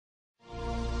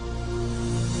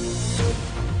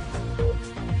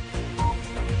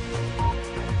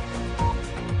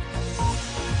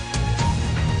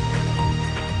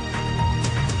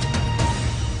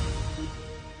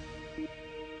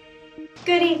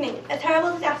evening. A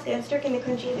terrible disaster has struck in the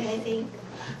country of Haiti.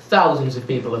 Thousands of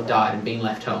people have died and been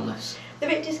left homeless. The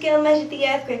Richter scale measured the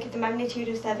earthquake at the magnitude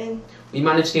of 7. We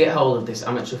managed to get hold of this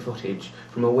amateur footage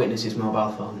from a witness's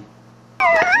mobile phone.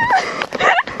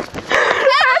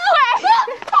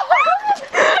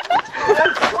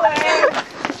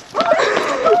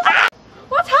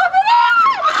 What's happening?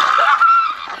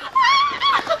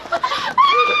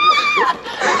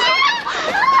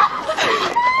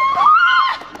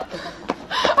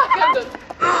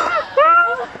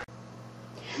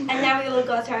 And now we will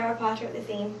go to our reporter at the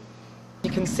scene. You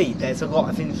can see there's a lot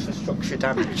of infrastructure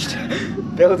damaged.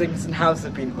 Buildings and houses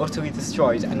have been utterly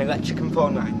destroyed and electric and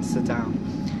phone lines are down,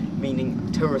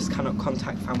 meaning tourists cannot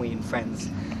contact family and friends.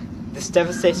 This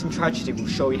devastating tragedy will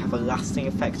surely have a lasting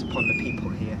effect upon the people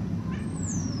here.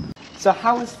 So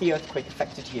how has the earthquake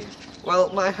affected you?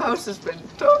 Well, my house has been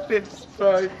totally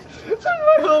destroyed and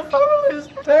my whole family is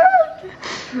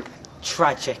dead.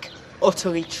 Tragic.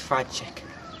 Utterly tragic.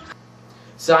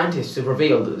 Scientists have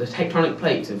revealed that the tectonic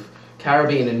plates of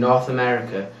Caribbean and North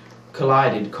America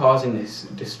collided, causing this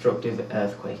destructive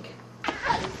earthquake.